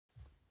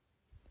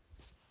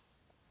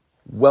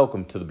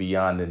Welcome to the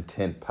Beyond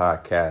Intent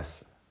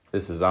podcast.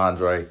 This is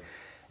Andre,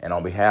 and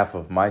on behalf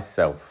of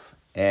myself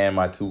and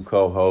my two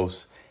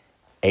co-hosts,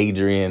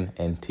 Adrian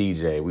and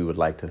TJ, we would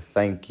like to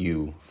thank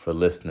you for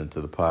listening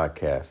to the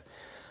podcast.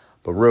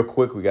 But real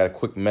quick, we got a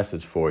quick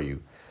message for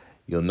you.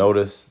 You'll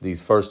notice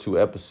these first two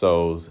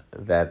episodes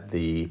that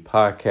the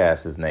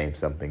podcast is named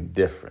something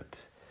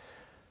different.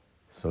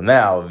 So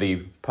now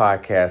the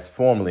podcast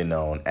formerly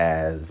known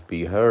as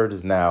Be Heard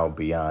is now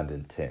Beyond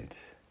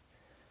Intent.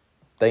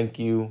 Thank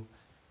you,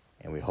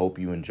 and we hope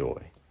you enjoy.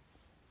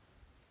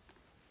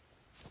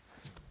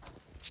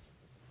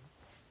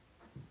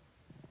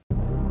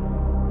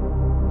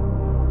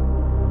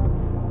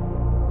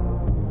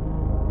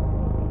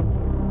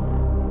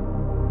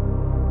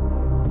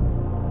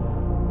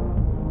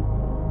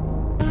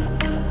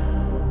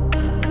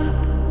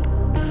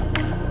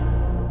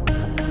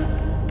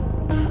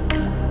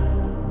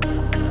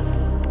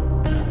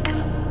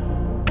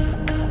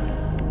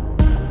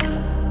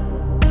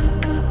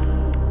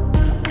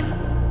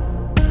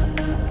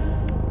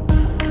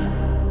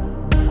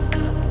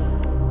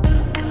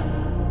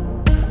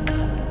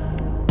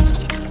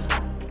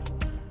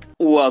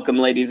 Welcome,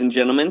 ladies and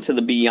gentlemen, to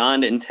the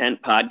Beyond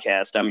Intent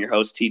podcast. I'm your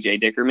host,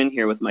 TJ Dickerman,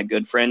 here with my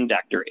good friend,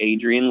 Dr.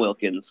 Adrian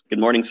Wilkins. Good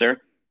morning,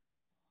 sir.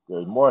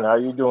 Good morning. How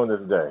you doing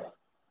this day?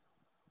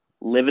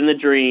 Living the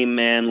dream,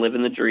 man.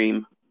 Living the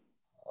dream.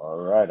 All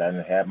right. I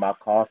done had my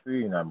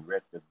coffee and I'm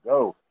ready to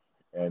go.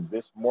 And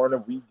this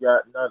morning we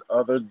got none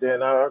other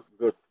than our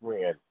good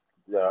friend,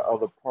 the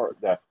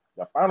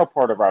final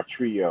part of our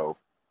trio.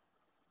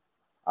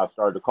 I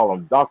started to call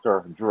him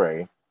Dr.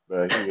 Dre,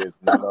 but he is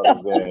none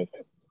other than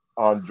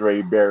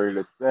Andre Berry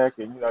the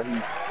second.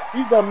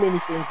 He's done many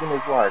things in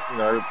his life.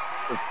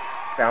 The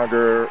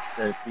founder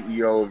and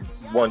CEO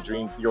of One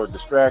Dream Zero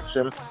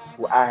Distraction,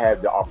 who I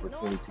had the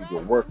opportunity to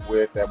work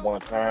with at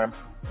one time.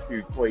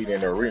 He played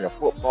in arena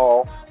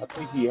football. I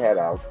think he had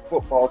a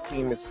football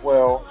team as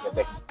well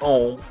that he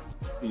owned.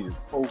 He's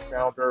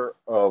co-founder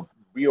of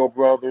Rio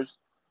Brothers,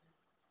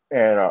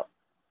 and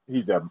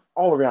he's an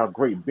all-around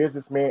great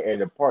businessman.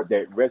 And the part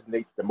that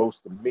resonates the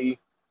most to me,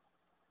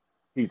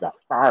 he's a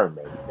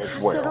fireman as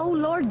well. I said, "Oh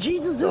Lord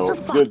Jesus, so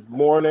good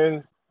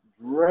morning,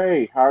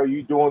 Dre. How are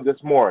you doing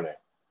this morning?"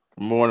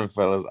 Good morning,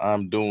 fellas.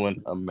 I'm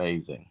doing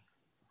amazing.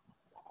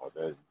 Oh,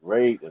 that's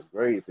great. That's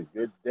great. It's a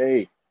good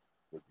day.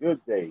 It's a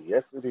good day.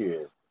 Yes, it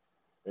is.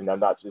 And I'm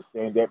not just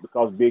saying that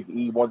because Big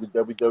E won the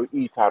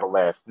WWE title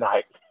last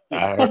night.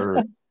 I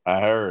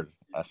heard.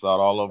 I saw it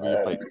all over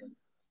your face.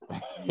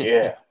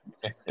 Yeah.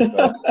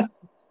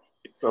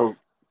 So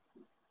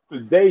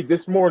today,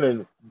 this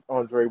morning,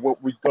 Andre,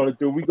 what we're going to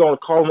do, we're going to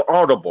call an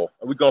audible,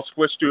 and we're going to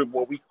switch to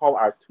what we call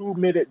our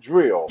 2-minute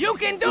drill. You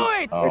can do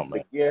it! At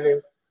the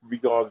beginning,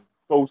 we're going to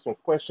throw some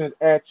questions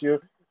at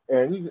you,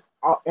 and you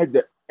had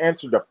to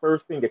answer the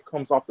first thing that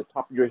comes off the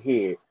top of your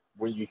head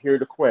when you hear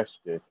the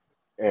question.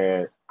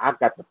 And I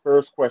got the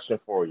first question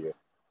for you.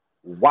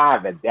 Why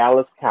the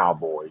Dallas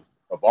Cowboys,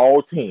 of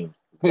all teams,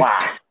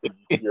 why?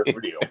 You're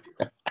real.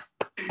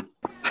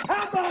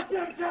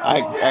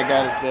 I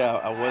gotta say,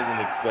 I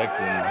wasn't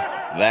expecting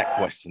that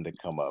question to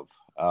come up.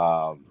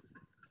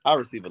 I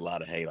receive a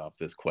lot of hate off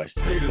this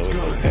question, so it's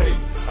okay.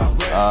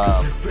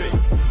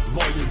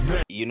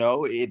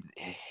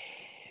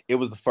 It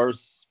was the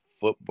first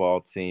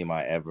football team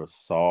I ever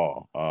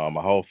saw.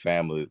 My whole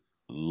family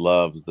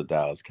loves the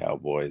Dallas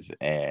Cowboys,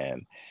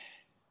 and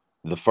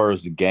the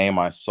first game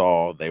I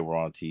saw, they were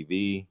on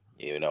TV.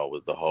 It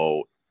was the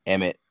whole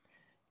Emmett,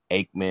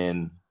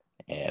 Aikman,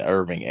 and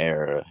Irving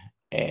era.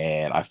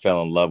 And I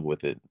fell in love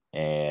with it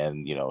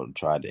and,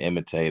 tried to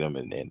imitate them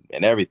and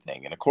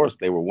everything. And, of course,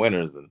 they were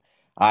winners, and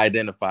I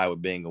identify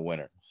with being a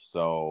winner.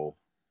 So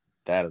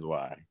that is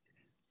why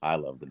I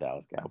love the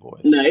Dallas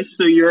Cowboys. Nice.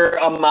 So you're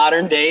a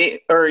modern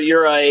day, or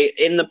you're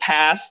in the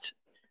past,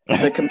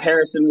 the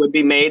comparison would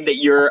be made that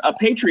you're a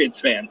Patriots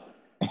fan.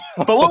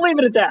 But we'll leave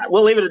it at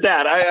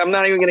that. I'm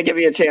not even going to give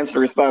you a chance to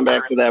respond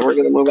back to that. We're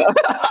going to move on.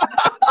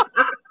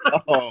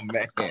 Oh,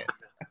 man.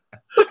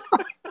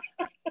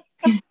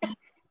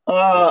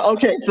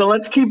 Okay, so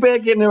let's keep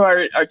back into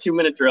our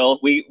 2-minute drill.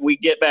 We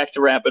get back to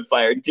rapid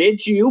fire.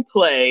 Did you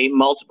play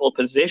multiple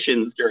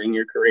positions during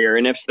your career?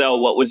 And if so,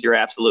 what was your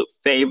absolute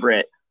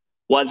favorite?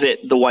 Was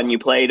it the one you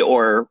played,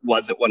 or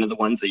was it one of the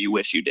ones that you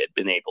wish you did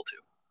been able to?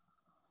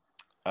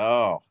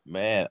 Oh,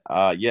 man.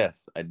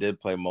 Yes, I did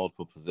play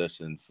multiple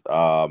positions.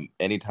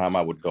 Anytime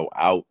I would go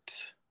out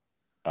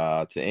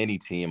to any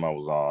team I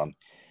was on,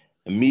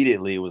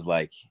 immediately it was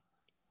like,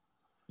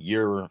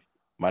 you're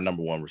my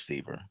number one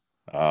receiver.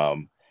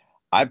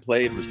 I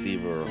played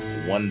receiver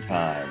one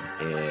time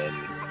in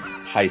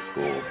high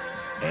school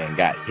and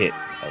got hit.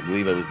 I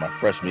believe it was my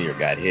freshman year,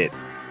 got hit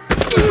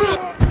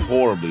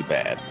horribly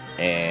bad.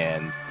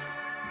 And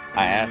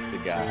I asked the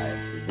guy,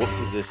 what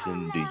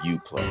position do you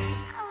play?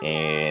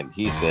 And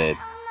he said,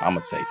 I'm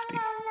a safety.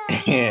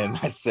 And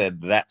I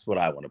said, that's what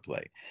I want to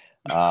play.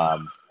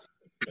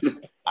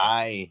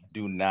 I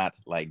do not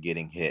like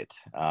getting hit.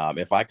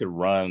 If I could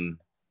run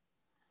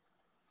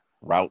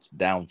routes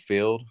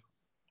downfield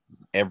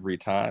every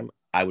time,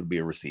 I would be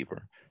a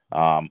receiver.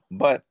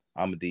 But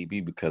I'm a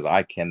DB because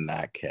I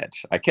cannot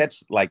catch. I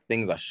catch like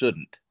things I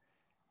shouldn't,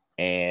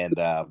 and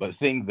but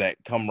things that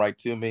come right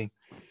to me,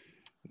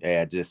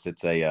 yeah, just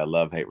it's a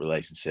love-hate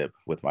relationship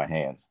with my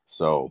hands.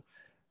 So,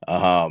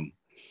 um,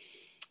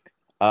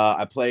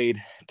 I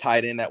played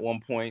tight end at one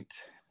point.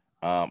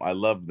 I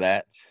loved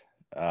that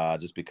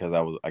just because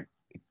I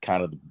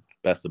kind of the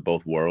best of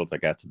both worlds. I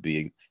got to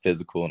be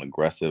physical and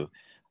aggressive,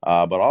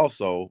 but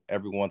also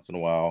every once in a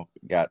while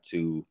got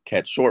to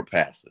catch short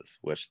passes,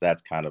 which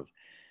that's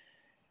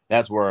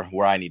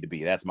where I need to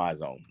be. That's my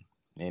zone.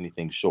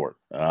 Anything short.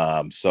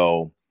 Toss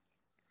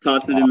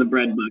it in the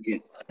bread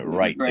bucket, the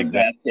Right, bread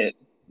exactly.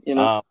 basket.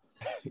 Um,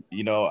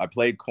 I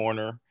played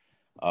corner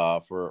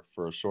for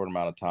a short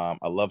amount of time.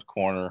 I loved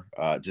corner,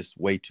 just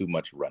way too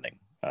much running.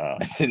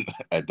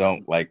 I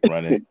don't like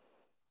running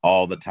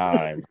all the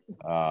time,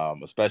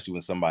 especially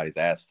when somebody's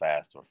as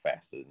fast or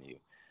faster than you.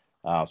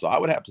 So I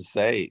would have to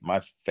say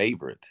my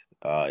favorite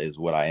is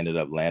what I ended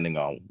up landing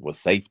on was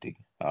safety.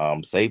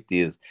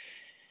 Safety is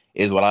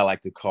what I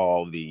like to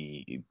call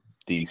the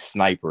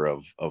sniper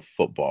of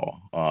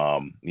football.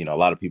 A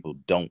lot of people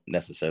don't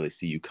necessarily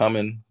see you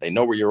coming. They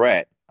know where you're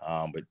at,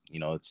 but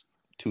it's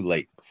too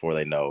late before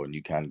they know, and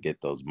you kind of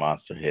get those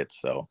monster hits.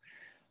 So,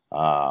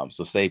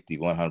 so safety,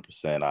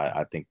 100%.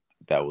 I think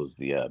that was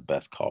the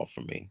best call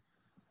for me.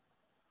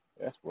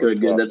 That's what's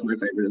Good. up. That's my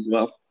favorite as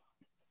well.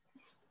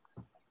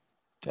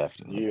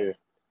 Definitely.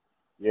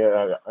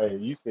 Yeah, yeah.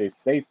 You say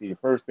safety. The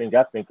first thing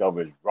I think of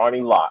is Ronnie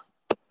Lott.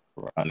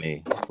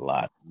 Ronnie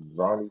Lott.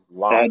 Ronnie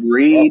Lott. Ed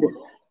Reed.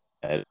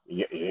 Yeah,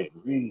 yeah,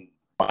 Reed.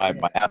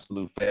 My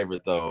absolute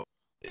favorite though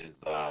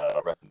is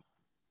Sean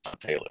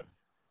Taylor.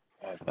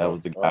 That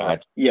was the guy I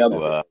tried Yep.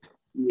 to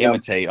Yep.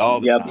 imitate all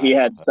the Yep. time. He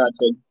had such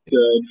a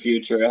good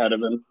future ahead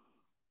of him.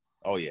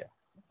 Oh yeah.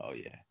 Oh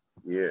yeah.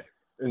 Yeah,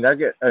 and I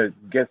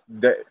guess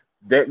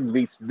that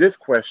leads to this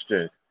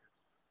question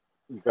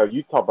because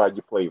you talk about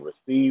you play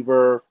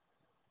receiver,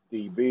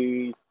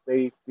 DB,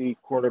 safety,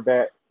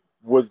 cornerback.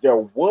 Was there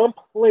one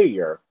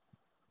player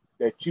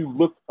that you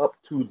looked up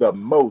to the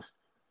most,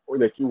 or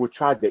that you would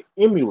try to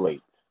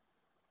emulate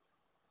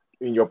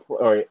in your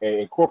and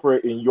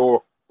incorporate in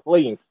your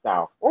playing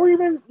style, or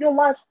even your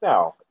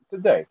lifestyle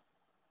today?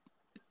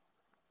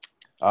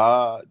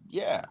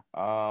 Yeah.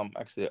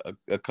 Actually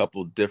a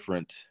couple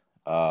different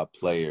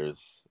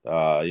players.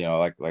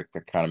 Like I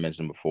kind of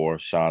mentioned before,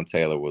 Sean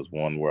Taylor was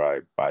one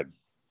where I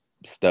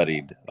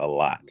studied a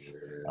lot.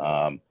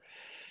 Um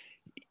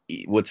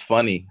what's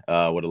funny,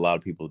 what a lot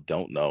of people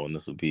don't know, and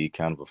this will be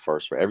kind of a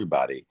first for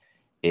everybody,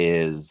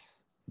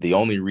 is the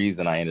only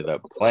reason I ended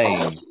up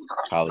playing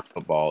college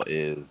football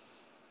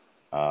is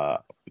uh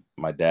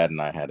my dad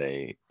and I had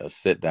a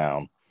sit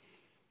down,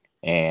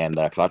 and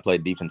because I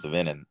played defensive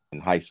end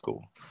in high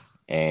school,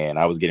 and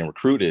I was getting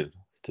recruited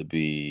to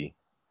be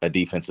a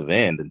defensive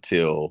end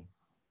until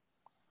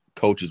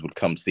coaches would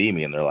come see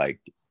me and they're like,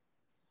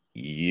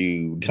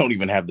 you don't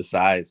even have the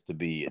size to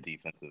be a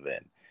defensive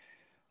end.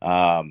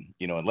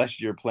 Unless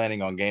you're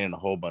planning on gaining a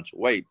whole bunch of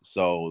weight.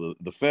 So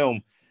the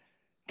film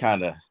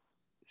kind of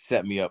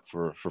set me up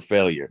for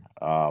failure,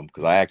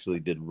 because I actually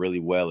did really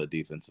well at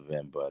defensive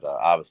end, but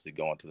obviously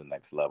going to the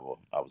next level,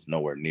 I was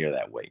nowhere near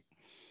that weight.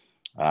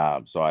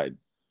 So I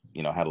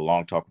had a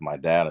long talk with my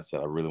dad. I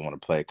said, I really want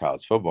to play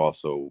college football.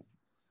 So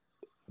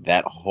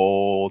that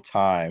whole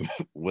time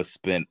was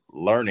spent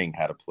learning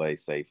how to play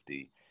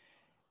safety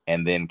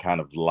and then kind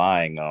of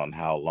lying on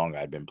how long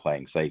I'd been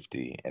playing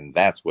safety. And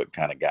that's what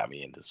kind of got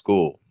me into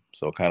school.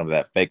 So kind of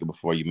that fake it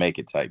before you make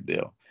it type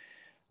deal.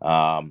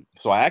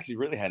 So I actually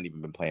really hadn't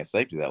even been playing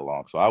safety that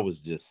long. So I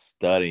was just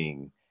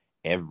studying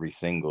every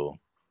single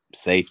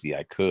safety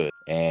I could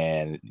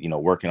and,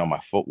 working on my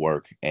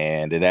footwork.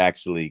 And it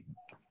actually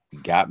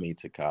got me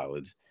to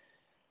college.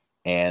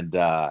 And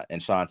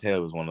Sean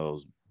Taylor was one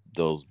of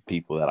those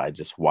people that I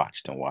just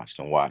watched and watched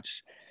and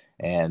watched.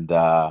 And,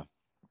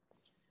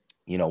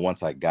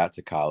 once I got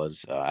to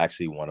college,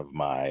 actually one of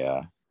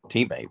my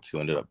teammates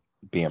who ended up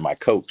being my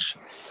coach,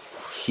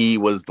 he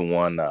was the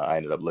one I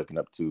ended up looking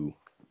up to,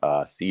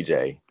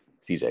 CJ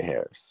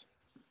Harris.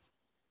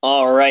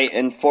 All right.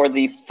 And for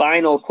the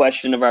final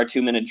question of our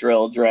 2-minute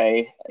drill,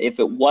 Dre, if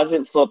it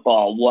wasn't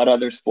football, what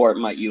other sport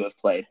might you have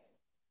played?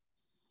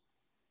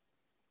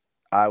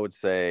 I would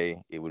say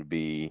it would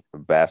be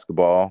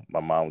basketball. My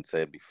mom would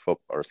say it'd be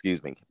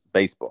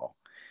baseball.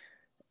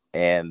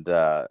 And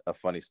a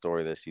funny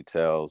story that she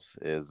tells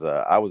is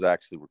I was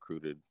actually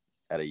recruited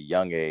at a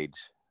young age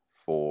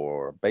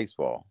for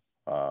baseball.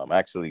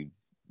 Actually,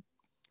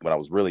 when I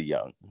was really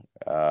young,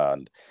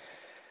 but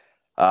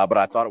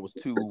I thought it was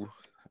too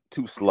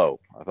slow.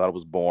 I thought it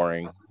was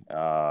boring.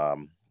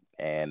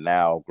 And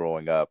now,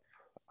 growing up,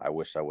 I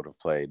wish I would have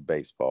played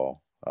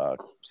baseball.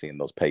 Seeing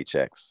those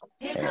paychecks,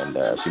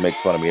 and she makes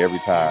fun of me every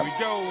time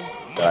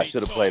that I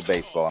should have played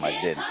baseball and I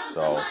didn't.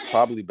 So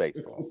probably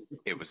baseball.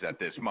 It was at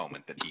this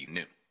moment that he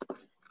knew.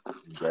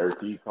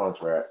 Guaranteed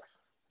contracts.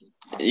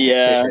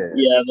 Yeah,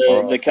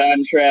 the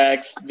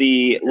contracts,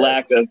 the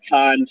lack of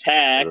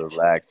contact. The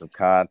lack of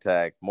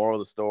contact. Moral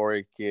of the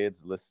story,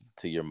 kids, listen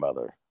to your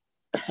mother.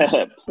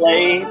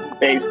 Play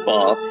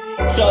baseball.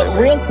 So,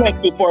 real quick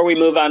before we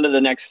move on to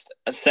the next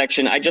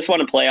section, I just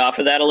want to play off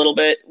of that a little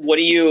bit. What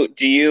do you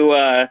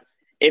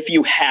if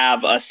you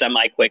have a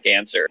semi-quick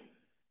answer,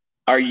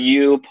 are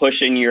you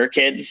pushing your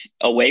kids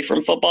away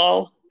from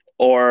football,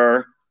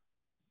 or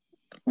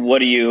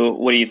what are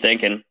you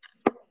thinking?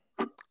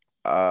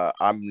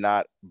 I'm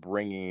not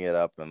bringing it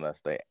up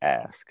unless they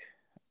ask.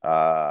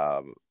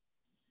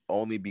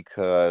 Only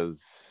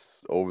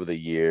because over the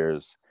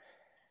years,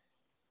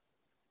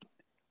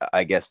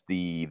 I guess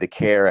the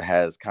care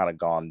has kind of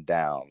gone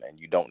down, and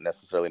you don't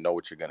necessarily know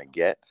what you're going to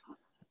get.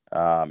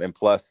 And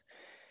plus,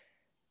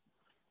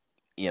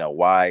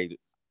 why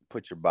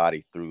put your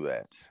body through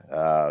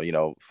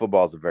that?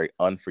 Football is a very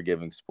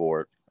unforgiving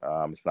sport.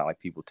 It's not like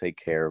people take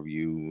care of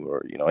you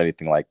or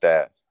anything like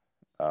that.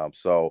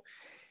 So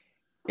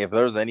if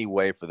there's any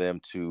way for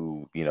them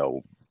to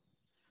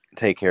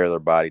take care of their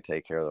body,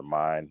 take care of their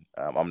mind,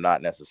 I'm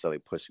not necessarily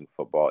pushing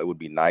football. It would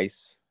be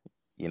nice,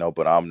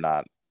 but I'm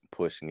not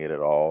pushing it at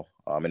all.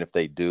 And if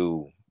they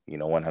do,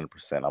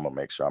 100%, I'm gonna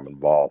make sure I'm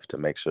involved to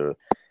make sure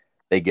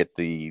they get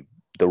the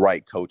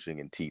right coaching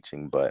and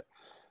teaching. But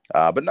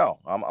no,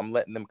 I'm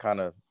letting them kind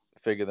of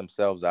figure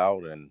themselves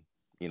out. And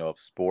if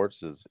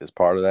sports is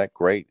part of that,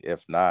 great.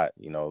 If not,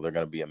 they're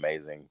gonna be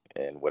amazing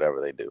in whatever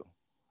they do.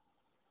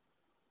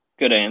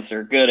 Good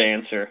answer. Good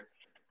answer.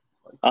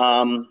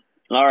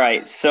 All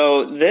right,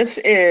 so this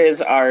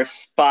is our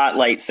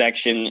spotlight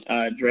section.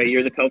 Dre,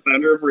 you're the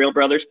co-founder of Real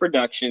Brothers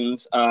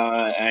Productions.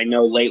 I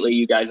know lately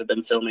you guys have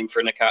been filming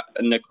for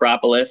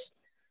Necropolis.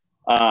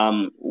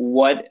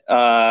 What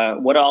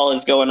all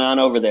is going on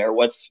over there?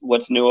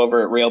 What's new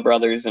over at Real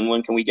Brothers, and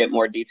when can we get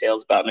more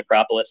details about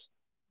Necropolis?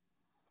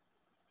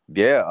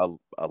 Yeah,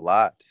 a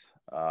lot.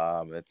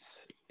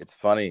 It's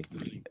funny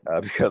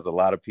because a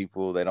lot of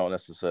people, they don't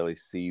necessarily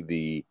see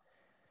the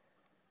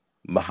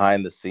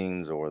behind the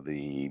scenes or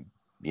the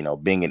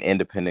being an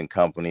independent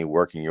company,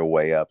 working your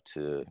way up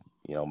to,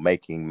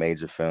 making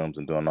major films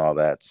and doing all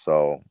that.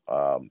 So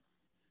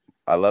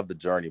I love the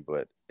journey,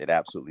 but it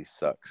absolutely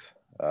sucks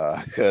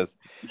because,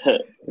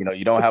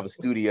 you don't have a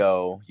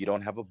studio, you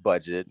don't have a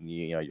budget, and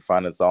you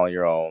find it's all on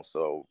your own.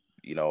 So,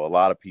 a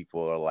lot of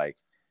people are like,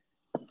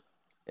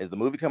 is the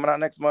movie coming out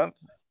next month?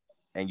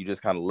 And you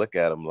just kind of look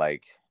at them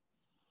like,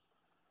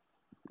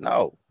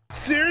 no.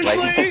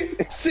 Seriously?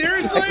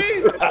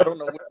 Seriously? I don't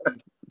know.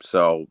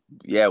 So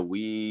yeah,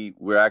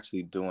 we're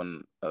actually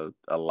doing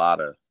a lot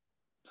of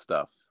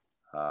stuff.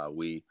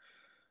 We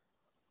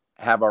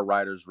have our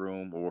writer's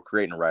room, or we're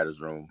creating a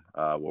writer's room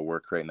where we're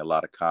creating a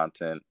lot of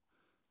content,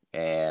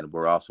 and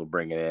we're also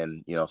bringing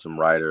in some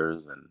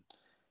writers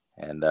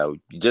and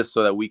just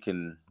so that we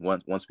can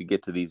once we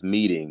get to these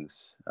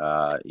meetings,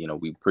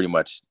 we pretty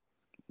much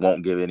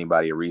won't give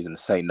anybody a reason to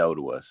say no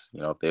to us.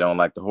 If they don't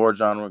like the horror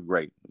genre,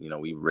 great.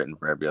 We've written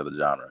for every other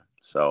genre.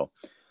 So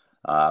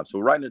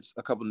we're writing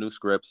a couple new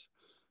scripts,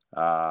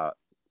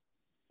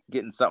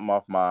 getting something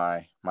off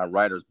my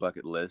writer's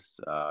bucket list,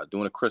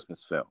 doing a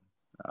Christmas film.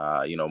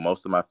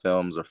 Most of my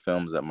films are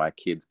films that my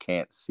kids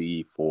can't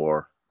see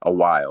for a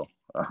while.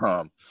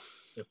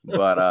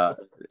 But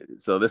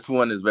so this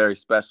one is very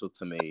special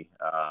to me.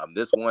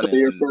 This one,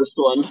 your first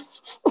one.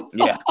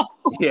 Yeah.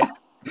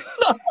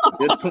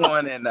 This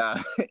one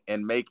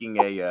and making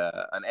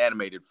an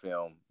animated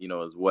film,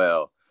 as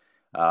well,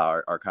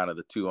 are kind of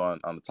the two on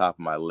the top of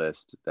my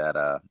list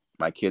that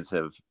my kids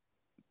have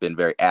been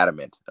very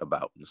adamant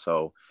about.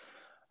 So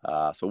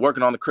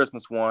working on the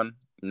Christmas one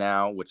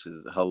now, which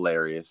is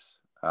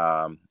hilarious,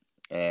 and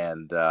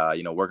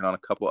working on a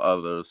couple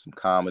others, some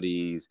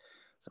comedies,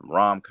 some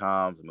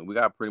rom-coms. I mean, we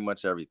got pretty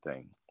much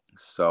everything.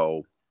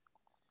 So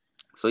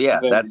yeah,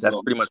 Very that's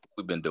cool. pretty much what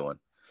we've been doing.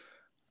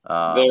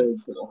 Very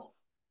cool.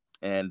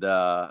 And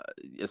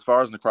as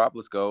far as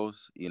Necropolis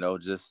goes,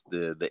 just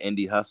the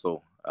indie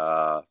hustle,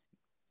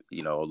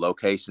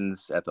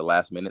 locations at the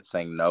last minute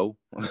saying no,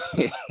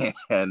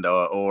 and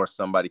or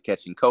somebody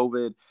catching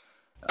COVID,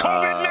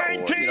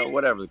 or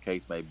whatever the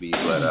case may be.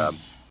 But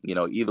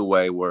either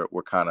way, we're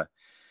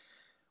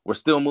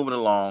still moving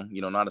along.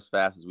 Not as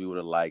fast as we would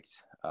have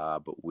liked,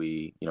 but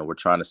we're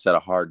trying to set a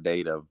hard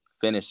date of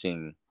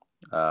finishing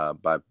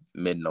by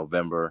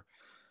mid-November,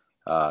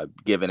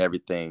 given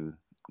everything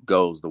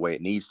goes the way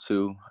it needs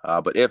to.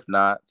 But if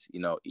not,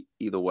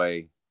 either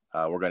way,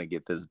 we're going to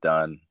get this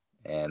done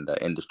and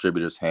in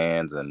distributors'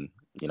 hands, and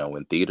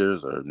in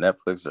theaters or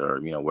Netflix or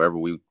wherever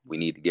we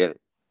need to get it.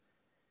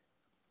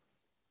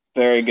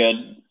 Very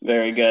good.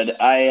 Very good.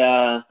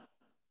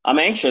 I'm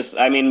anxious.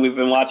 I mean, we've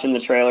been watching the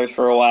trailers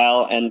for a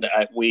while, and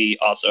we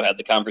also had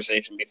the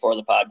conversation before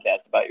the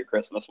podcast about your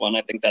Christmas one.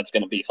 I think that's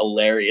going to be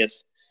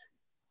hilarious.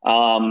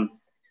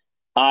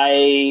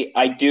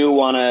 I do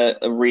want to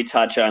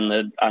retouch on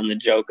the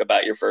joke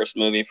about your first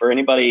movie. For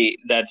anybody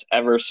that's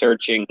ever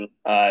searching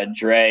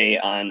Dre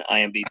on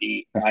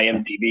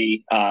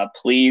IMDb,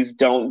 please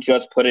don't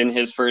just put in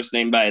his first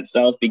name by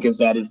itself, because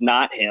that is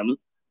not him,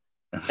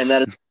 and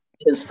that is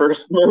his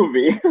first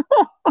movie.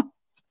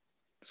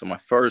 So my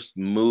first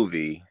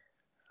movie,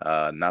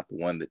 not the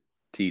one that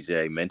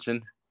TJ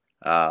mentioned,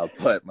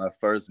 But my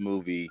first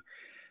movie,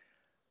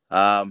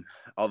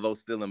 although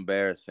still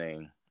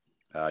embarrassing,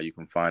 you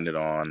can find it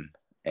on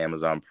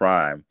Amazon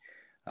Prime.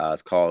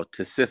 It's called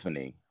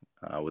Tisiphone,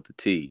 with the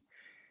T.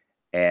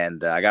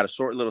 And I got a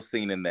short little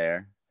scene in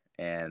there.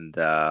 And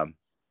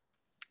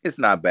it's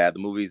not bad. The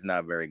movie's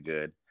not very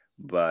good.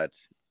 But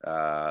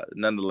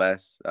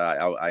nonetheless,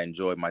 I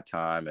enjoyed my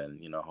time. And,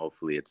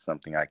 hopefully it's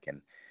something I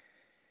can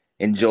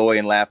enjoy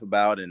and laugh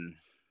about and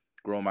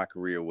grow my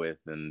career with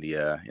in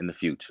the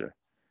future.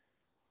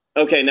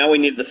 Okay, now we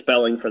need the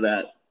spelling for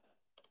that.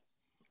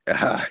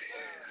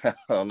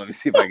 Let me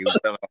see if I can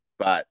spell it on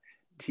the spot.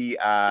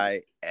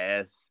 Tisiphoni.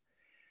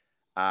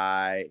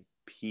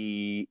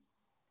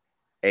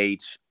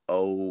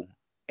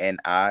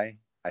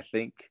 I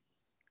think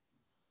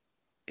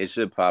it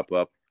should pop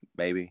up.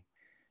 Maybe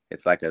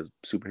it's like a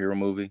superhero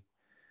movie.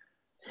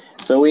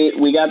 So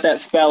we got that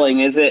spelling.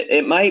 Is it?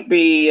 It might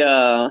be.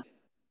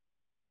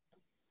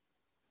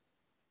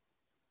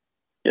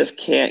 Just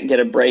can't get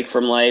a break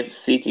from life.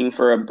 Seeking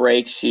for a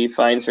break, she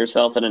finds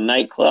herself in a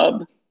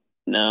nightclub.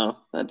 No,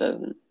 that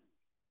doesn't.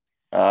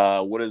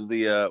 What does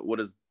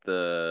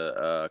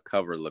the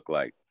cover look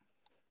like?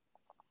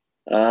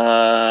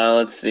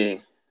 Let's see.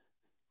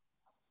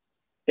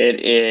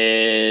 It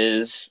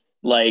is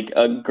like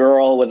a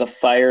girl with a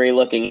fiery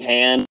looking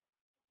hand.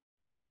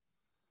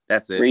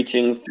 That's it.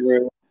 Reaching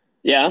through.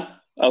 Yeah.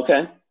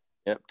 Okay.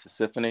 Yep.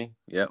 Tisiphone.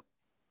 Yep.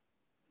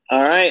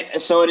 All right.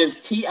 So it is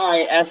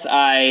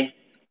TISIF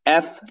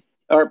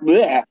or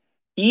bleh,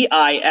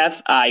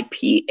 EISIPHONE.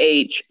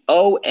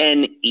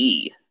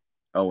 O-N-E.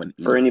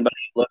 For anybody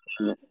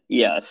looking.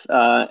 Yes.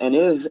 And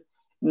it is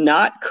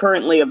not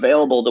currently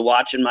available to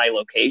watch in my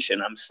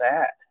location. I'm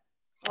sad.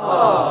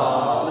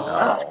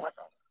 Wow.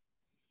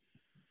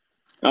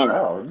 All right.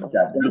 Oh,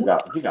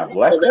 he got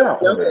blacked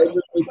out.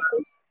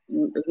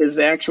 His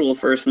actual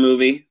first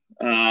movie,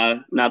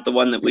 not the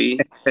one that we,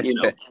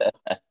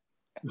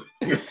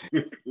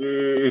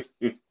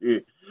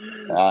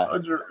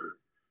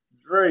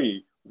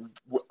 Dre,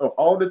 of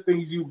all the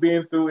things you've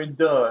been through and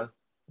done,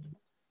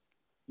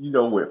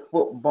 with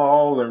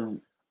football and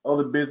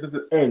other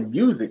businesses and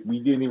music, we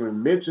didn't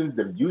even mention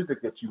the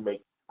music that you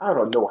make. I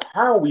don't know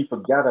how we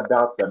forgot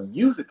about the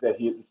music that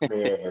this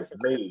man has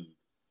made.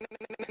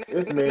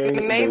 This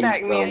man made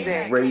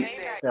some great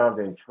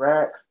sounding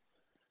tracks,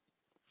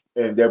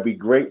 and that'd be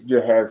great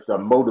to have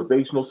some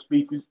motivational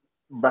speakers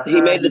behind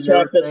he made the it and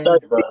track that everything.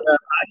 started But the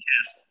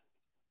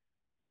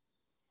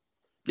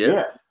Yeah.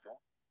 yes,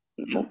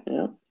 podcast.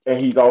 Yeah. and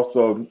he's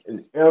also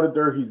an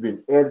editor. He's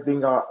been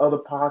editing our other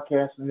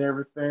podcasts and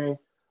everything.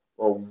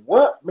 Well,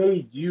 what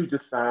made you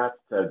decide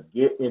to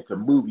get into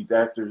movies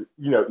after,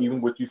 even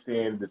what you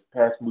saying this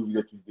past movie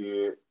that you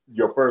did,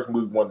 your first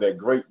movie wasn't that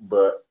great,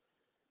 but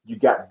you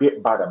got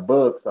bit by the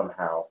bug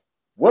somehow.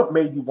 What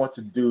made you want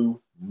to do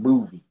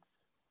movies?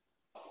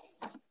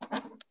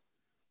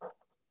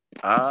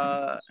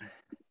 I've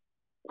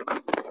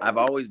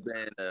always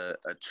been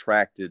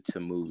attracted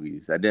to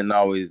movies. I didn't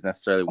always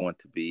necessarily want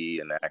to be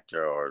an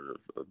actor or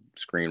a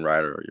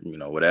screenwriter or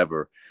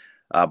whatever,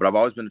 but I've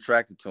always been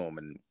attracted to them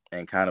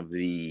and kind of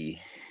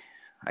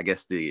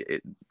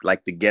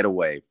like the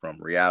getaway from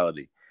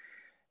reality.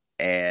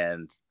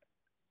 And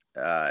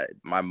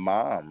my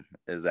mom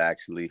is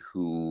actually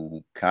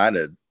who kind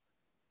of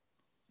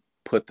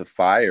put the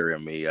fire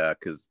in me,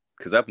 because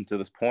up until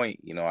this point,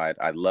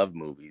 I loved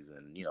movies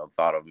and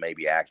thought of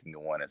maybe acting in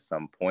one at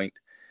some point.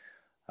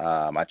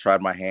 I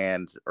tried my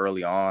hand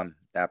early on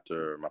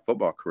after my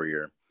football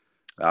career.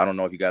 I don't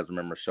know if you guys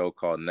remember a show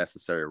called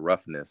Necessary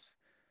Roughness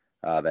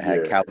that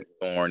had Callie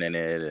Thorne in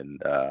it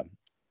and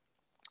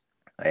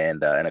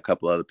a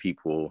couple other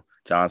people,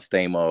 John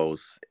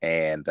Stamos,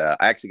 and I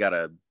actually got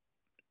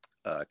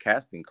a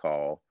casting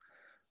call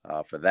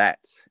for that,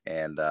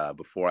 and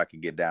before I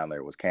could get down there,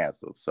 it was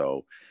canceled.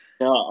 So,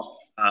 show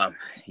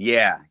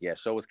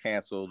was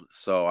canceled.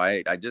 So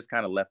I just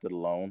kind of left it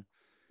alone.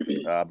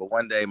 But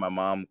one day, my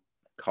mom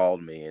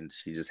called me, and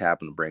she just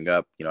happened to bring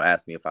up,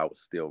 asked me if I was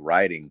still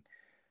writing,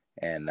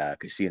 and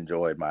because she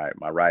enjoyed my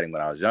writing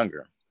when I was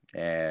younger.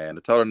 And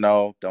I told her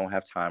no, don't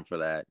have time for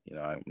that.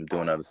 I'm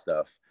doing other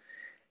stuff.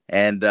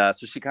 And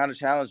so she kind of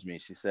challenged me.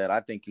 She said, I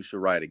think you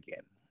should write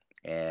again.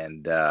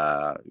 And,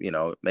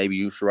 maybe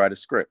you should write a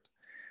script.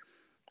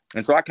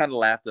 And so I kind of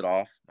laughed it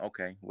off.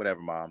 Okay, whatever,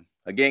 Mom.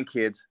 Again,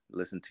 kids,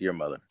 listen to your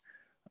mother.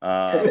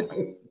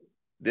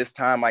 This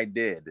time I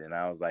did. And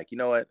I was like, you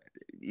know what?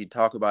 You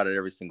talk about it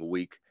every single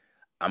week.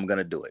 I'm going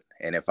to do it.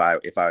 And if I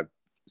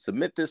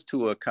submit this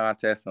to a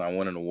contest and I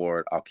win an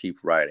award, I'll keep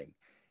writing.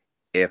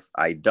 If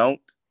I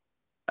don't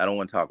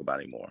want to talk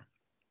about it anymore.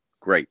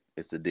 Great.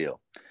 It's a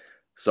deal.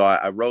 So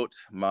I wrote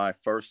my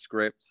first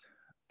script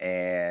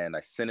and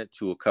I sent it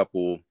to a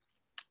couple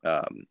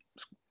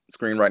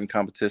screenwriting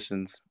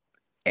competitions,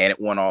 and it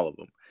won all of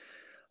them.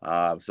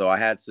 So I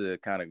had to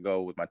kind of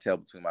go with my tail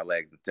between my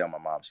legs and tell my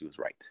mom she was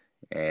right.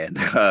 And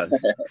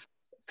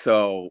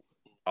so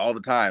all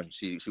the time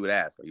she would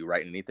ask, are you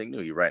writing anything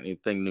new? You writing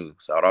anything new?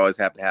 So I'd always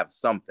have to have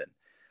something.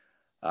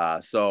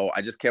 So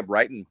I just kept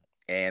writing,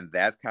 and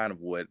that's kind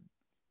of what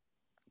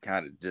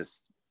kind of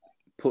just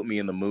put me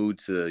in the mood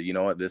to, you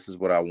know what, this is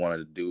what I wanted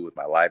to do with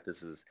my life.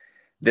 This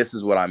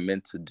is what I'm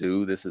meant to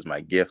do. This is my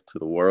gift to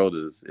the world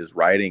is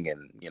writing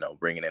and, you know,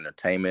 bringing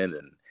entertainment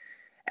and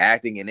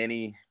acting in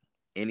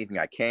anything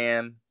I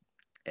can.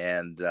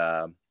 And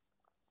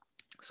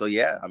so,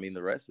 yeah, I mean,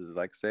 the rest is,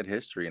 like I said,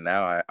 history. And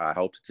now I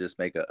hope to just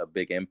make a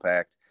big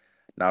impact,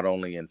 not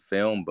only in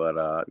film,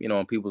 but, you know,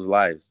 in people's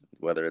lives,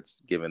 whether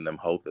it's giving them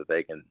hope that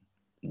they can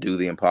do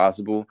the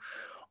impossible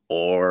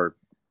or,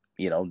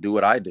 you know, do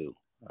what I do.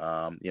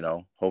 You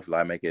know, hopefully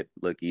I make it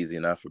look easy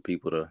enough for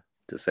people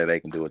to say they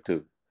can do it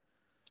too.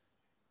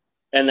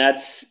 And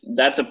that's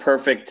a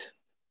perfect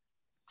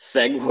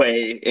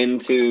segue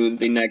into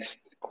the next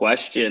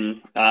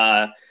question.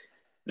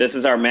 This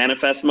is our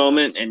manifest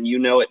moment, and you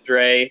know it,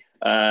 Dre.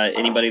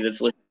 Anybody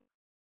that's listening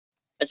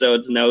to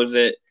episodes knows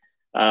it.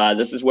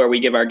 This is where we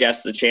give our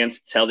guests a chance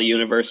to tell the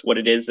universe what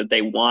it is that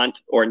they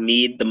want or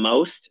need the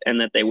most and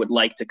that they would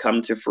like to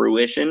come to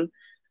fruition.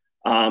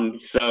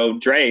 So,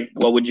 Dre,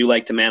 what would you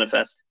like to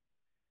manifest?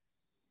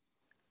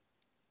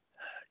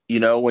 You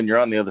know, when you're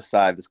on the other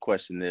side, this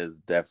question is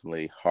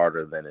definitely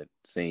harder than it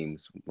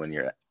seems when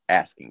you're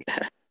asking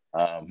it.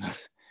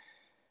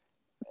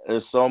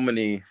 There's so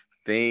many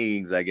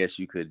things I guess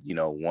you could, you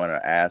know, want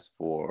to ask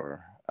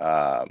for.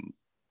 And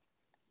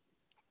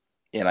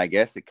I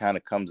guess it kind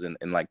of comes in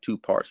like two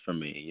parts for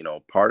me. You know,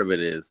 part of it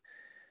is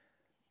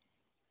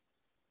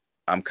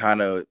I'm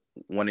kind of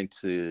wanting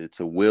to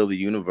will the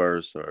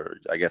universe, or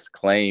I guess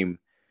claim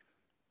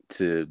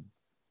to,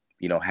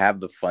 you know, have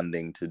the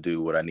funding to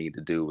do what I need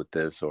to do with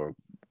this, or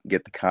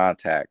get the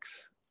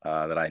contacts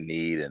that I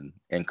need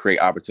and create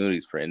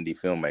opportunities for indie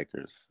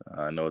filmmakers.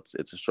 I know it's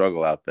a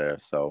struggle out there.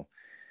 So,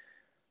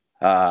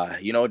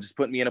 you know, just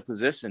put me in a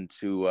position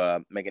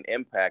to make an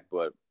impact.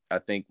 But I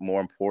think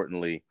more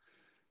importantly,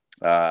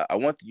 I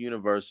want the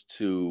universe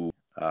to,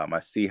 I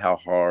see how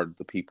hard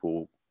the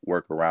people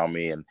work around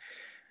me. And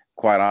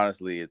quite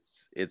honestly,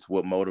 it's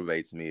what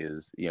motivates me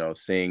is, you know,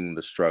 seeing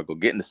the struggle,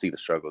 getting to see the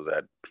struggles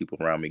that people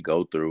around me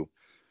go through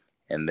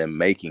and then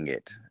making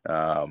it.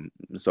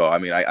 So, I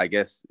mean, I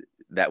guess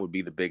that would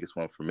be the biggest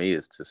one for me,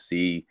 is to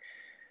see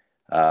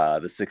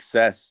the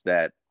success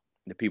that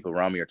the people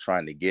around me are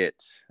trying to get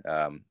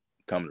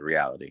come to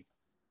reality.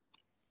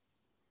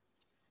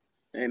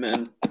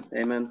 Amen.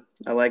 Amen.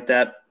 I like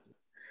that.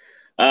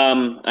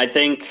 I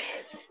think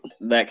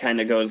that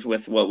kind of goes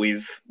with what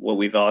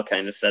we've all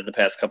kind of said the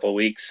past couple of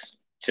weeks.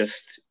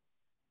 Just,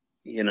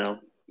 you know,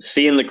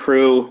 seeing the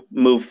crew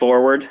move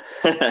forward.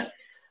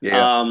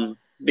 Yeah.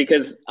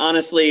 Because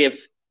honestly,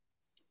 if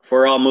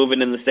we're all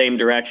moving in the same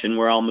direction,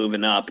 we're all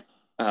moving up.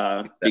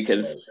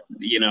 Because,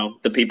 you know,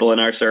 the people in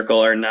our circle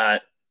are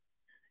not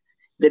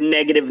the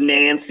negative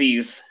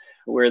Nancys.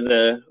 We're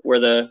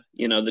the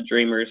you know, the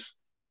dreamers.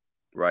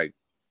 Right.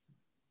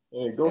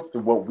 And it goes to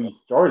what we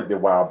started a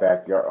while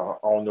back. I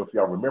don't know if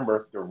y'all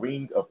remember the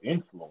ring of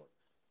influence.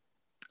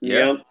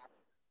 Yeah. Yep.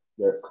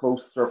 That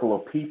close circle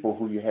of people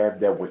who you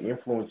have that will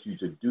influence you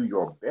to do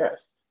your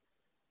best.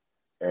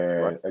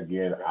 Right. And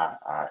again,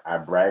 I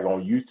brag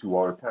on you two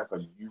all the time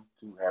because you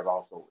two have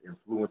also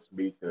influenced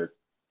me to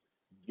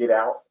get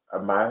out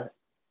of my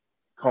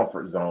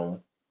comfort zone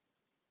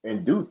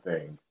and do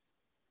things.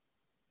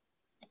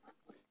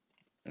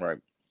 Right.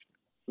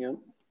 Yep.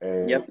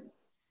 And Yep.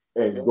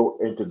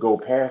 and to go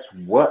past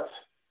what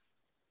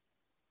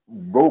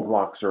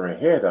roadblocks are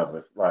ahead of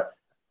us. Like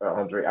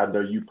Andre, I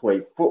know you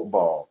played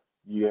football.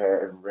 You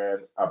had ran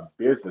a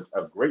business,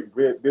 a great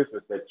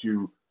business that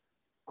you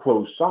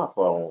closed shop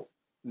on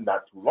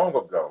not too long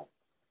ago.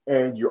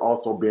 And you're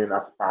also being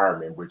a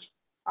fireman, which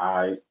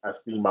I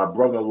see my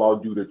brother-in-law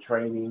do the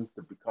training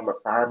to become a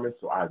fireman,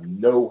 so I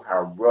know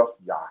how rough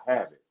y'all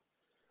have it.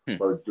 Hmm.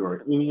 But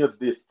during any of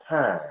this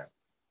time,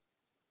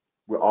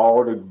 with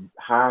all the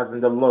highs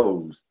and the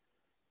lows,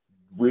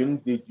 when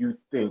did you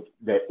think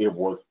that it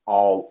was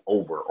all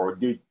over, or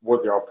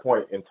was there a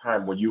point in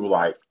time when you were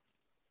like,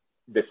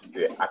 "This is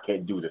it. I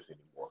can't do this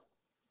anymore"?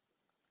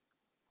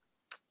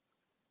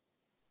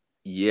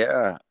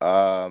 Yeah.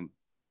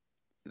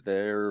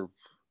 There's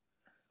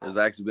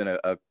actually been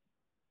a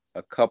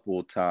couple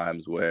of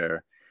times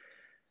where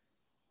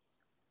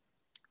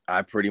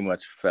I pretty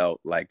much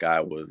felt like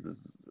I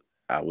was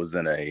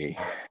in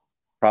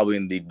probably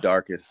in the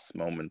darkest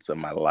moments of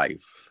my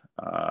life.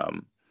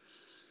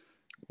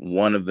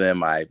 One of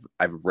them I've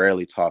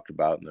rarely talked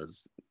about, and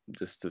there's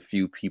just a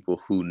few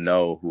people who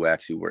know, who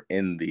actually were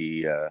in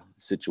the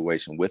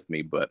situation with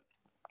me. But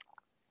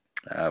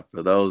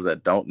for those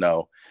that don't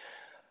know,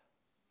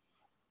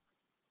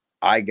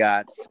 I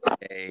got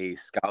a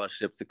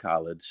scholarship to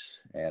college,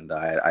 and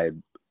I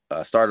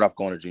started off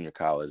going to junior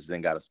college,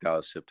 then got a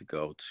scholarship to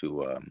go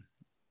to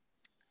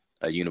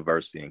a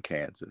university in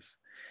Kansas.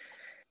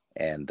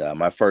 And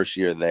my first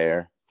year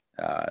there,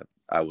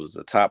 I was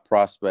a top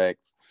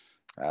prospect.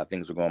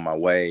 Things were going my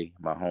way.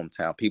 My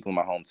hometown, people in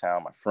my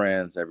hometown, my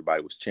friends,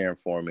 everybody was cheering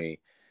for me.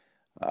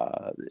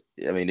 I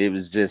mean, it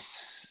was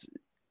just,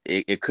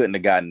 it couldn't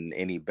have gotten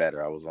any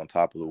better. I was on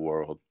top of the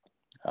world.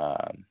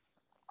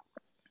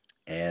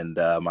 And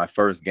my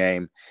first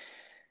game,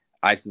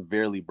 I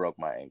severely broke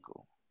my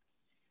ankle,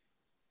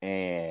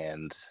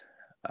 and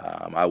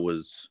I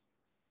was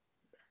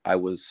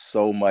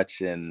so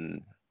much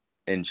in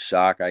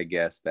shock, I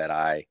guess, that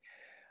I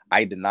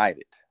denied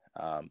it,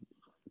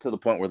 to the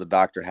point where the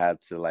doctor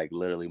had to like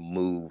literally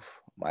move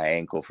my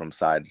ankle from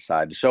side to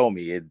side to show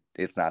me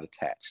it's not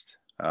attached.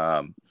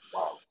 Wow.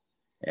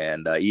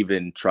 And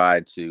even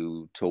tried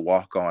to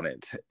walk on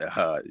it,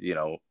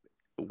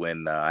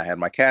 when I had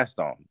my cast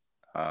on.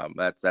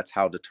 That's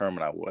how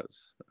determined I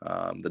was.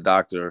 The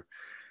doctor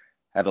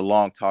had a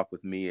long talk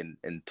with me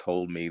and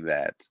told me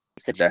that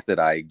suggested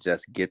I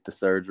just get the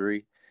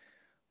surgery,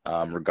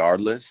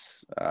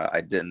 regardless.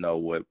 I didn't know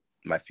what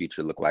my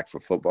future looked like for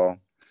football.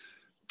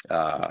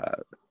 I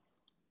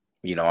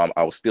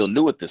was still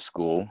new at this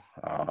school.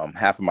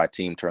 Half of my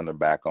team turned their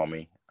back on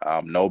me.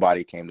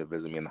 Nobody came to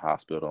visit me in the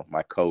hospital.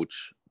 My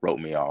coach wrote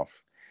me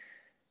off.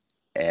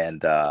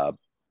 And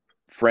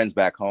friends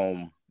back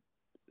home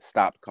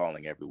stopped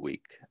calling every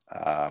week.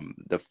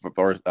 The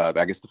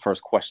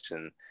first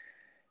question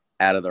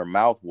out of their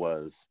mouth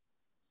was,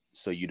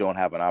 "So you don't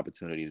have an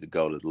opportunity to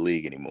go to the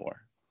league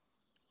anymore?"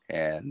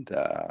 And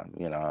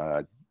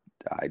I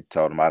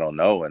told them I don't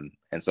know,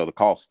 and so the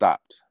call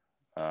stopped.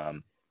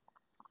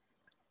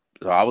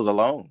 So I was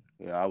alone.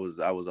 I was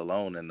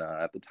alone, and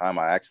at the time,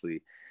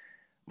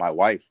 my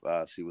wife,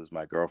 she was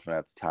my girlfriend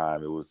at the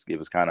time. It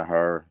was kind of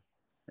her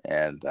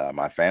and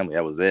my family.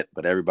 That was it.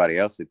 But everybody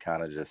else had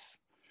kind of just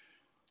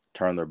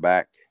turned their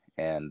back.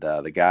 And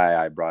the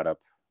guy I brought up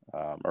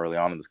early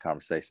on in this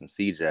conversation,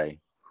 CJ,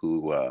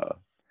 who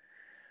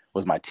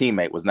was my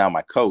teammate, was now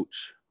my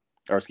coach,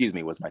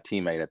 was my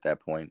teammate at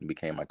that point and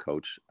became my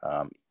coach.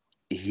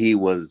 He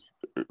was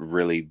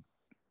really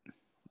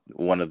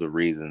one of the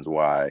reasons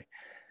why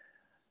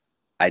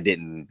I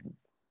didn't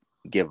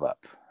give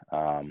up.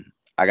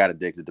 I got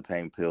addicted to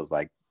pain pills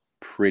like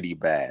pretty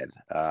bad,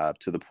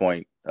 to the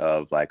point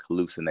of like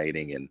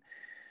hallucinating and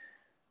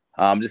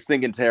just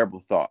thinking terrible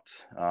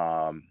thoughts.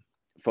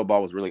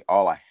 Football was really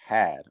all I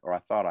had, or I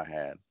thought I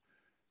had.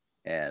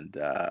 And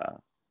I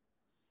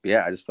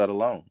just felt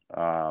alone.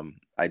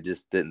 I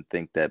just didn't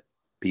think that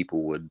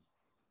people would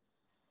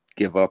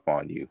give up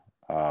on you,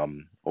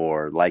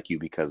 or like you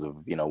because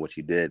of, what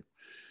you did.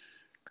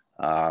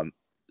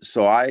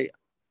 So I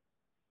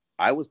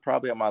was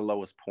probably at my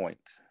lowest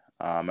point.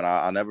 And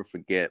I'll never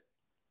forget,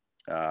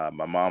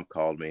 my mom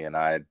called me, and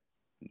I'd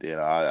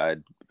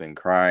been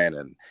crying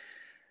and,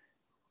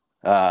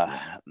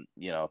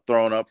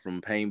 throwing up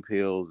from pain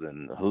pills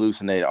and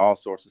hallucinated all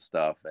sorts of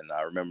stuff. And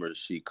I remember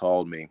she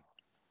called me,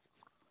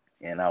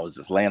 and I was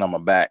just laying on my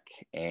back,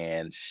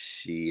 and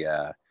she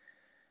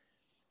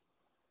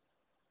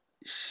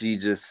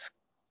just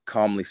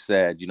calmly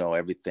said,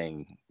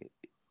 everything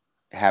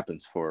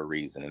happens for a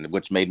reason, and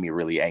which made me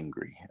really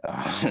angry.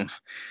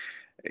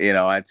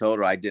 I told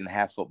her I didn't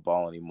have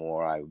football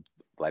anymore.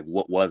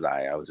 What was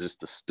I? I was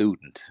just a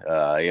student,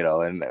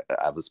 and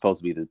I was supposed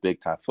to be this big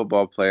time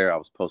football player. I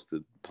was supposed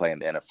to play in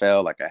the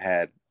NFL. Like, I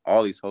had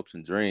all these hopes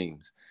and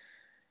dreams,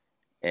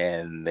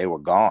 and they were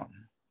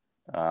gone.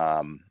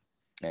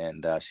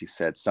 And she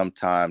said,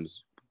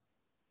 sometimes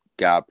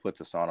God puts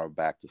us on our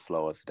back to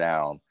slow us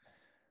down,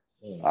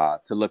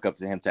 to look up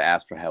to him, to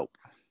ask for help.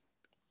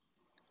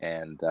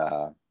 And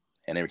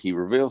he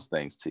reveals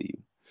things to you.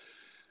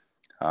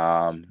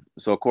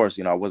 So of course,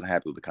 I wasn't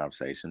happy with the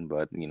conversation,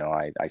 but,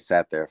 I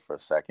sat there for a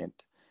second,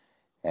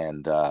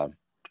 and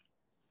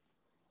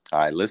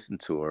I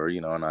listened to her,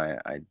 and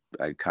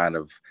I kind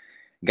of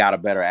got a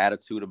better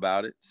attitude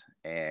about it.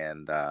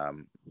 And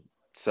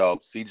so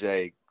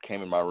CJ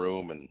came in my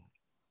room and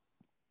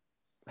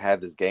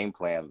had this game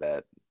plan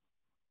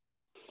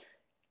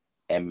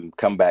and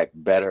come back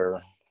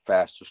better,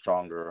 faster,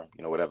 stronger,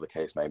 whatever the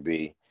case may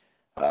be.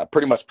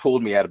 Pretty much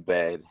pulled me out of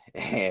bed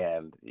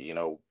and,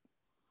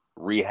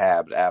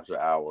 rehabbed after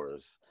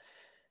hours.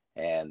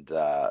 And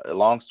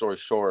long story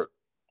short,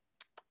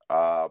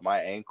 my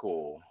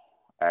ankle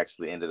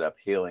actually ended up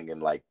healing in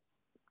like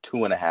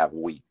 2.5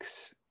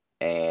 weeks.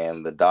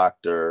 And the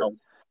doctor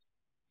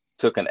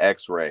took an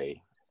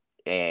x-ray,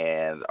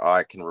 and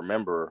I can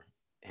remember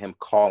him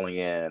calling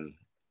in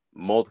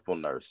multiple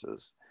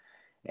nurses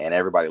and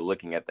everybody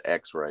looking at the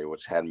x-ray,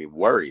 which had me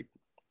worried.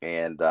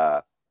 And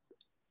I'll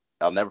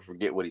never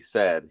forget what he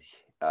said.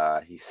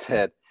 He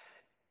said,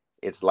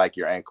 "It's like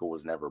your ankle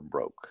was never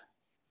broke.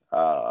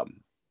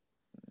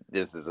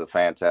 This is a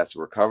fantastic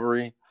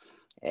recovery."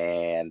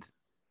 And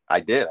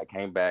I did. I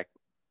came back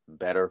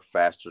better,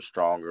 faster,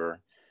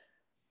 stronger.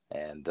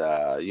 And,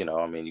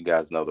 you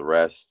guys know the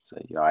rest.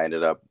 I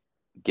ended up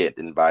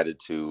getting invited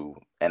to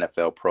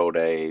NFL pro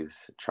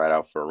days, tried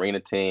out for arena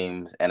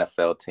teams,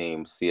 NFL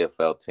teams,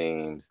 CFL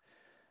teams.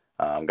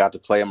 Got to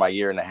play in my 1.5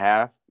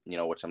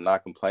 years, which I'm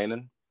not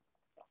complaining.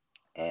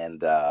 And,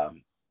 but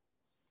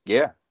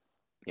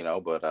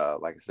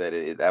like I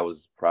said, that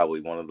was probably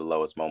one of the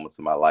lowest moments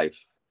of my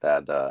life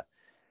that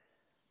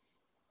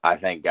I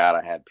thank God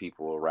I had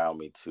people around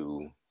me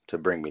to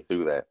bring me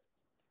through that.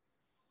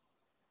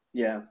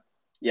 Yeah.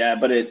 Yeah.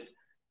 But it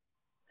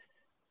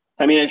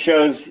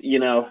shows,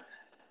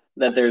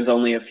 that there's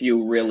only a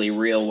few really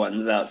real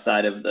ones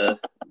outside of the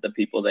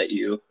people that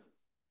you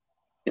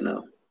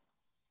know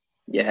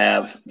you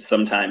have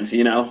sometimes.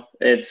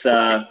 It's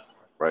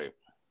Right.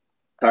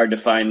 hard to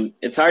find.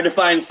 It's hard to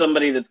find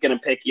somebody that's going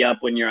to pick you up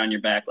when you're on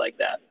your back like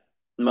that.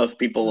 Most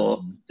people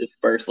will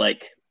disperse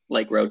like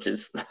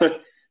roaches.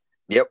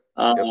 Yep.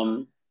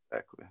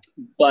 Exactly.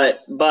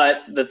 But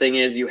the thing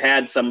is, you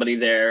had somebody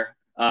there,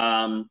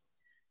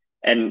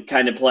 and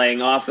kind of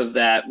playing off of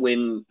that.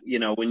 When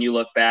you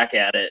look back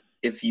at it,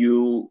 if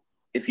you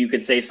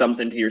could say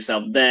something to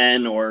yourself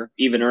then, or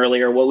even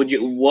earlier, what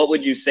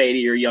would you say to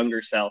your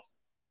younger self?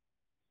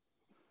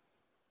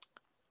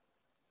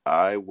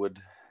 I would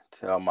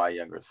tell my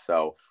younger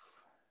self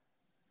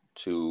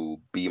to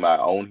be my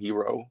own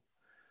hero,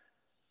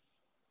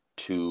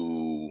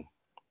 to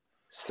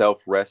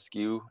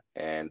self-rescue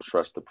and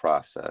trust the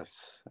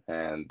process.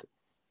 And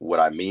what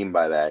I mean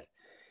by that,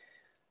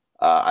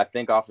 I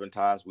think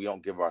oftentimes we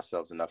don't give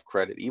ourselves enough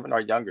credit, even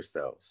our younger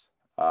selves.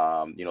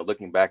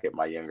 Looking back at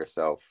my younger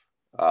self,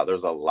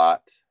 there's a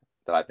lot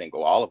that I think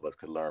all of us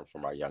could learn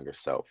from our younger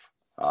self.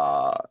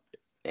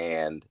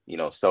 And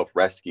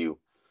self-rescue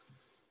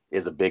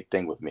is a big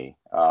thing with me.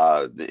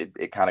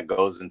 It kind of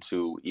goes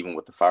into even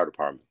with the fire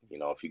department.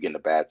 If you get in a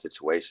bad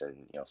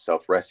situation,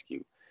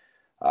 self-rescue.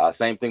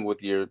 Same thing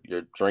with your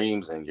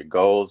dreams and your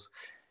goals.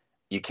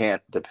 You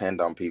can't depend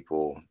on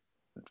people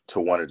to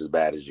want it as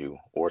bad as you,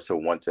 or to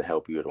want to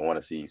help you, or to want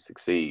to see you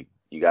succeed.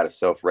 You got to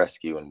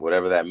self-rescue, and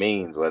whatever that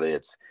means, whether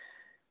it's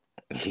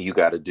you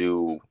got to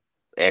do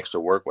extra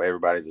work while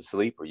everybody's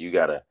asleep, or you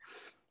got to,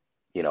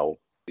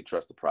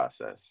 trust the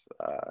process.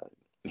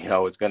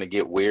 It's going to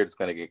get weird. It's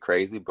going to get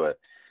crazy, but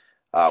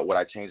would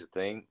I change a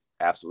thing?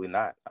 Absolutely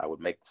not. I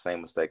would make the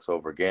same mistakes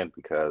over again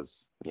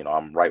because,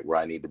 I'm right where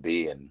I need to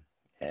be, and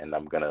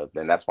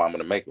that's why I'm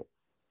going to make it.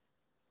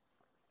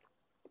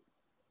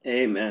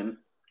 Amen.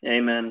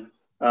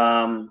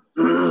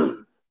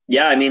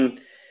 Yeah, I mean,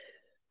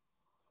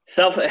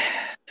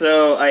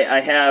 so I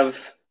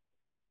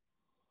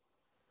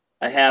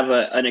have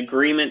an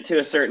agreement to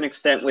a certain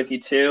extent with you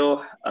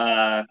too.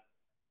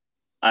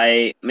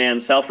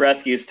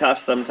 Self-rescue is tough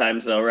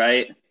sometimes though,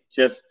 right?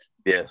 Just,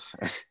 yes.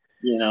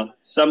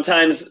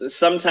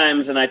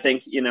 Sometimes, and I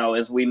think,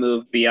 as we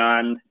move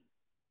beyond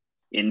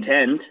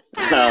intent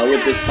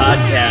with this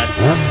podcast,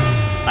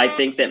 I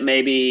think that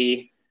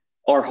maybe,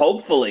 or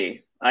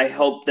hopefully, I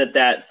hope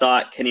that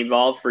thought can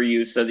evolve for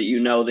you so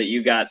that that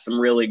you got some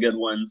really good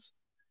ones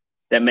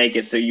that make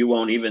it so you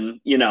won't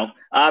even,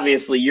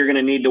 obviously you're going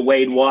to need to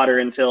wade water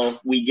until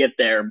we get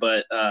there.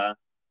 But I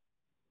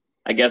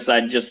guess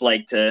I'd just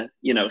like to,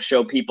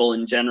 show people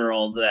in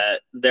general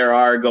that there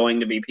are going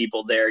to be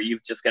people there.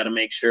 You've just got to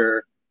make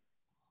sure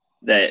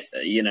that,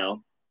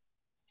 you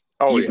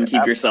can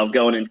keep yourself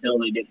going until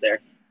they get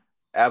there.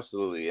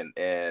 Absolutely. And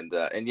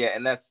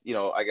that's,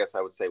 I guess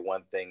I would say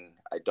one thing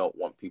I don't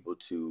want people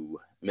to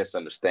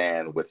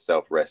misunderstand with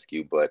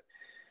self-rescue, but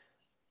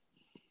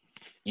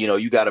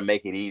you got to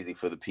make it easy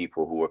for the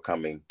people who are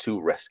coming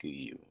to rescue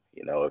you.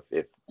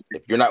 If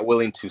you're not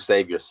willing to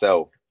save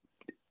yourself,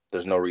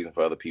 there's no reason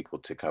for other people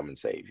to come and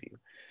save you.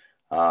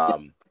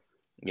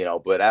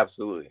 But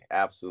absolutely,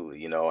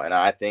 and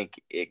I think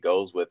it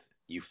goes with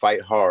you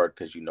fight hard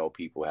because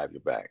people have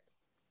your back.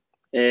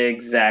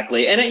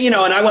 Exactly. And,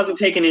 and I wasn't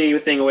taking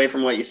anything away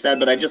from what you said,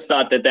 but I just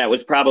thought that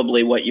was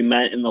probably what you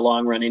meant in the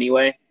long run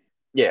anyway.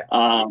 Yeah.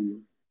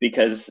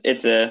 Because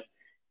it's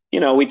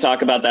we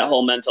talk about that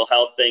whole mental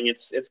health thing.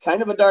 It's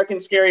kind of a dark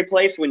and scary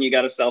place when you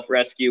got to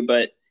self-rescue,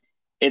 but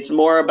it's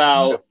more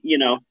about,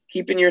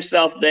 keeping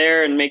yourself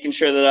there and making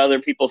sure that other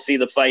people see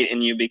the fight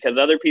in you, because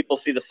other people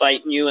see the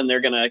fight in you and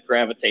they're going to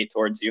gravitate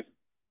towards you.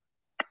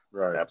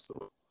 Right.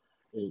 Absolutely.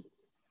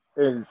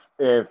 And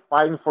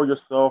fighting for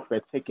yourself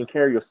and taking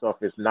care of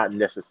yourself is not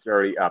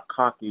necessarily a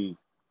cocky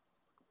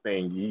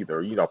thing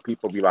either.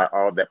 People be like,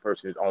 oh, that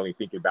person is only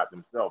thinking about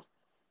themselves.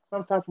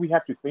 Sometimes we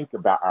have to think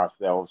about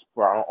ourselves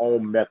for our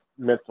own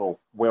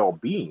mental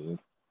well-being.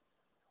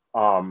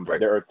 Right.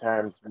 There are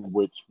times in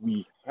which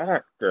we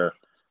have to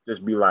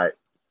just be like,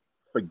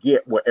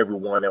 forget what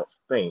everyone else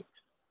thinks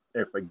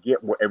and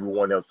forget what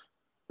everyone else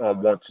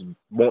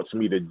wants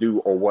me to do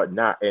or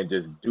whatnot, and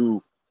just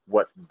do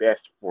what's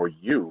best for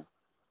you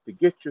to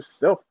get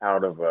yourself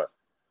out of a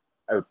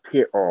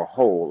pit or a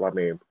hole. I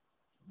mean,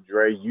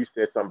 Dre, you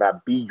said something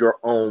about be your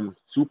own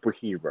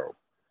superhero.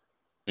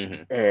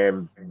 Mm-hmm.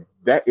 And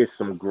that is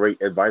some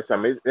great advice. I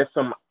mean, that's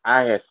something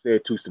I had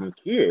said to some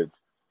kids.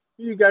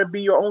 You got to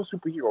be your own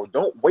superhero.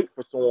 Don't wait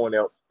for someone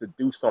else to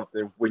do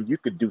something when you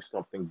could do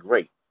something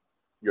great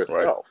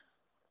yourself.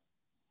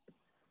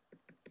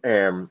 Right.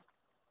 And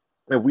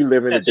we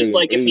live in a day just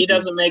like and if he age.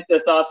 doesn't make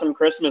this awesome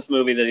Christmas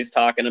movie that he's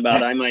talking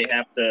about, I might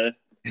have to.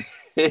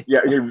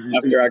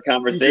 After our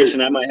conversation,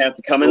 I might have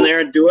to come in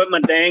there and do it my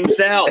dang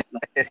self.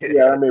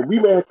 Yeah, I mean, we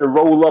may have to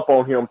roll up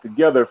on him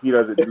together if he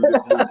doesn't do this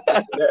movie.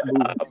 That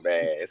movie. Oh,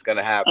 man, it's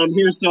gonna happen. I'm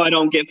here so I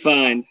don't get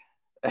fined.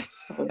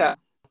 Yeah.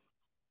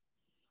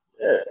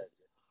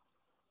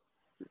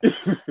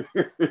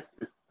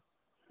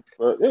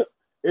 But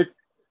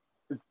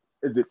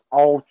it's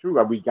all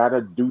true. We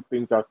gotta do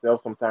things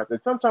ourselves sometimes,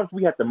 and sometimes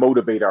we have to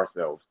motivate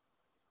ourselves.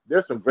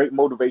 There's some great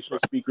motivational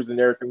speakers and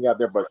everything out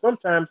there, but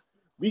sometimes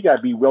we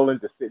gotta be willing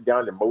to sit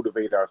down and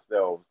motivate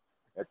ourselves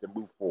and to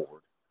move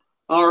forward.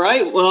 All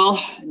right. Well,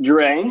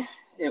 Dre,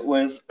 it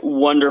was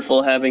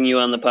wonderful having you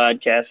on the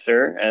podcast,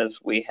 sir, as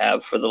we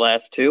have for the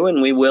last two,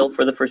 and we will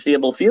for the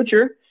foreseeable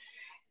future.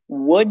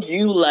 Would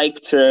you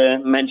like to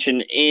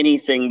mention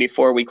anything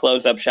before we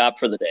close up shop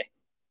for the day?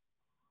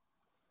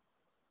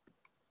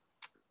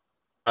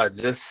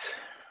 Just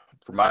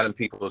reminding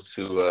people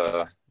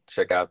to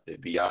check out the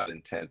Beyond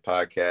Intent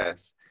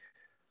podcast.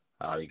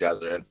 You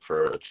guys are in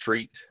for a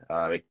treat.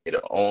 It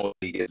only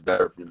gets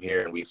better from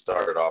here, and we've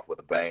started off with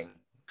a bang.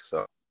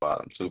 So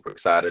I'm super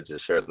excited to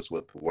share this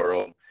with the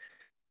world.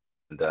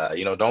 And,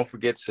 don't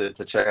forget to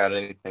check out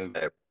anything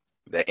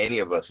that any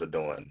of us are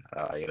doing.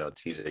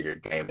 TJ, you're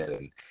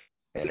gaming,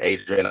 and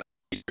Adrian,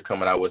 you're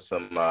coming out with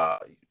some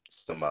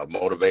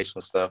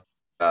motivational stuff.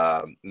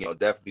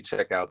 Definitely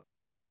check out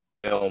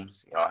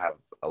films. I have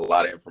a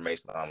lot of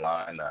information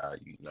online.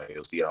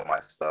 You'll see it on my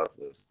stuff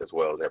as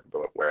well as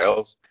everywhere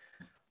else.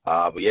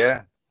 But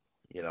yeah,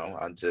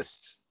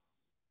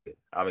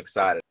 I'm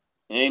excited.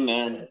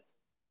 Amen.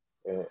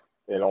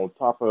 And on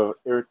top of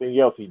everything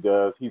else he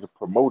does, he's a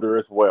promoter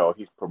as well.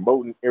 He's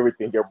promoting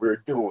everything that we're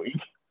doing.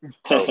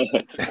 so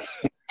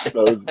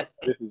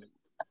this is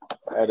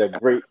at a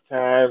great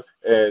time,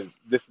 and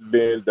this has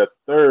been the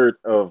third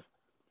of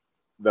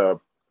the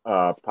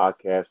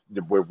podcast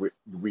where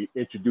we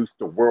introduce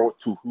the world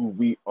to who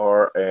we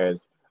are. And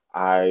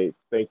I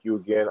thank you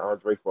again,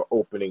 Andre, for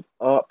opening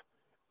up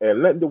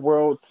and letting the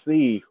world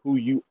see who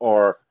you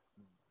are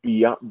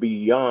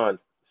beyond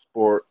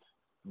sports,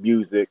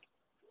 music,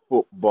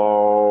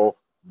 football,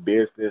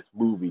 business,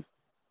 movies.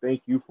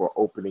 Thank you for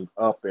opening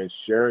up and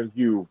sharing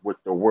you with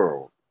the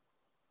world.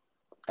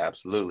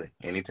 Absolutely.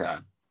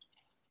 Anytime.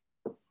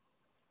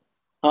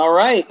 All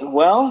right.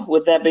 Well,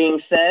 with that being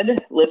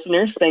said,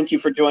 listeners, thank you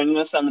for joining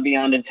us on the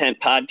Beyond Intent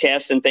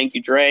podcast. And thank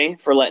you, Dre,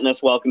 for letting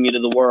us welcome you to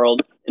the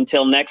world.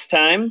 Until next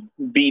time,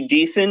 be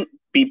decent,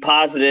 be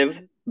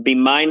positive, be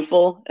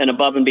mindful, and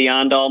above and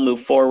beyond all, move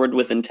forward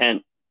with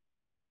intent.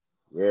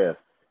 Yes.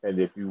 And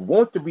if you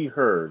want to be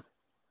heard,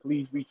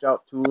 please reach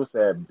out to us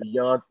at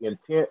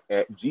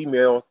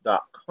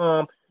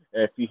beyondintent@gmail.com.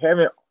 And if you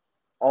haven't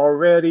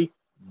already,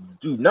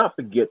 do not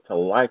forget to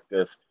like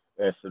us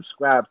and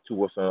subscribe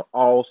to us on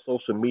all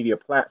social media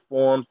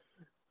platforms.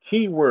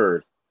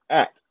 Keyword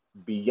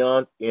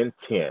 @Beyond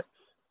Intent.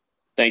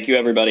 Thank you,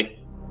 everybody.